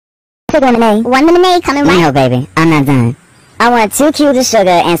Pick lemonade. One lemonade coming right. No, baby, I'm not done. I want 2 cubes of sugar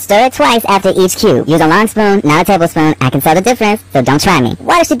and stir it twice after each cube. Use a long spoon, not a tablespoon. I can tell the difference, so don't try me.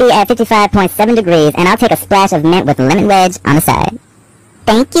 Water should be at 55.7 degrees, and I'll take a splash of mint with lemon wedge on the side.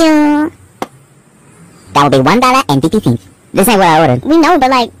 Thank you. That will be $1.50. This ain't what I ordered. We know, but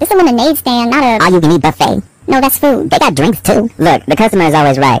like, this is a lemonade stand, not a... All-you-can-eat buffet. No, that's food. They got drinks, too. Look, the customer is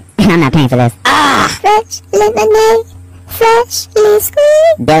always right, and I'm not paying for this. Fresh lemonade, freshly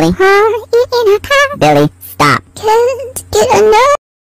squeezed. Billy. Heart in a pot. Billy, stop. Can't get enough.